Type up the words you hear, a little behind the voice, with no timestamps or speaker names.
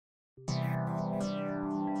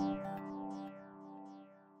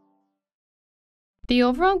The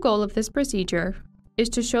overall goal of this procedure is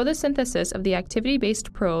to show the synthesis of the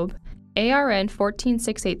activity-based probe ARN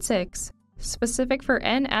 14686, specific for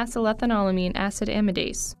N-acylethanolamine acid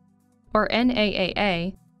amidase, or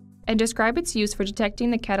NAAA, and describe its use for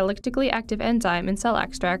detecting the catalytically active enzyme in cell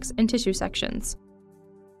extracts and tissue sections.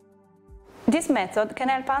 This method can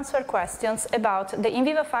help answer questions about the in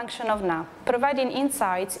vivo function of NAA, providing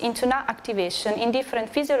insights into NAA activation in different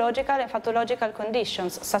physiological and pathological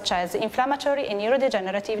conditions, such as inflammatory and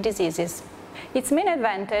neurodegenerative diseases. Its main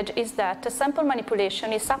advantage is that sample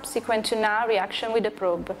manipulation is subsequent to NAA reaction with the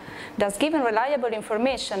probe, thus giving reliable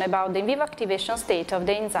information about the in vivo activation state of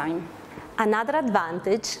the enzyme. Another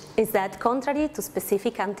advantage is that, contrary to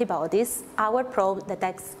specific antibodies, our probe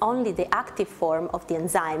detects only the active form of the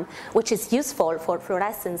enzyme, which is useful for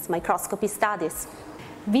fluorescence microscopy studies.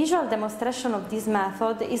 Visual demonstration of this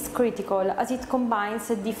method is critical as it combines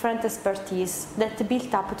different expertise that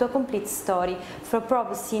build up to a complete story, from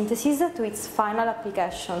probe synthesis to its final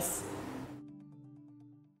applications.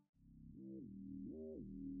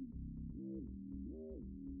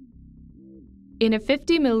 In a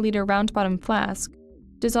 50 ml round bottom flask,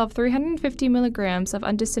 dissolve 350 mg of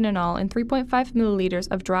undecynenol in 3.5 ml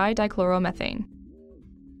of dry dichloromethane.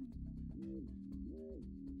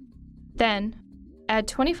 Then, add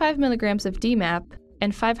 25 mg of DMAP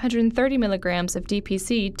and 530 mg of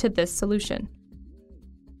DPC to this solution.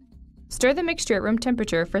 Stir the mixture at room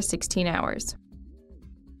temperature for 16 hours.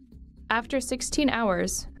 After 16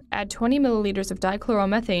 hours, add 20 ml of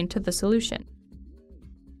dichloromethane to the solution.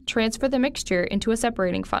 Transfer the mixture into a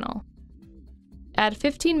separating funnel. Add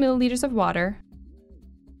 15 ml of water,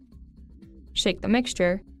 shake the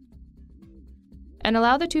mixture, and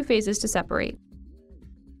allow the two phases to separate.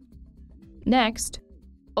 Next,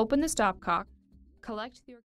 open the stopcock, collect the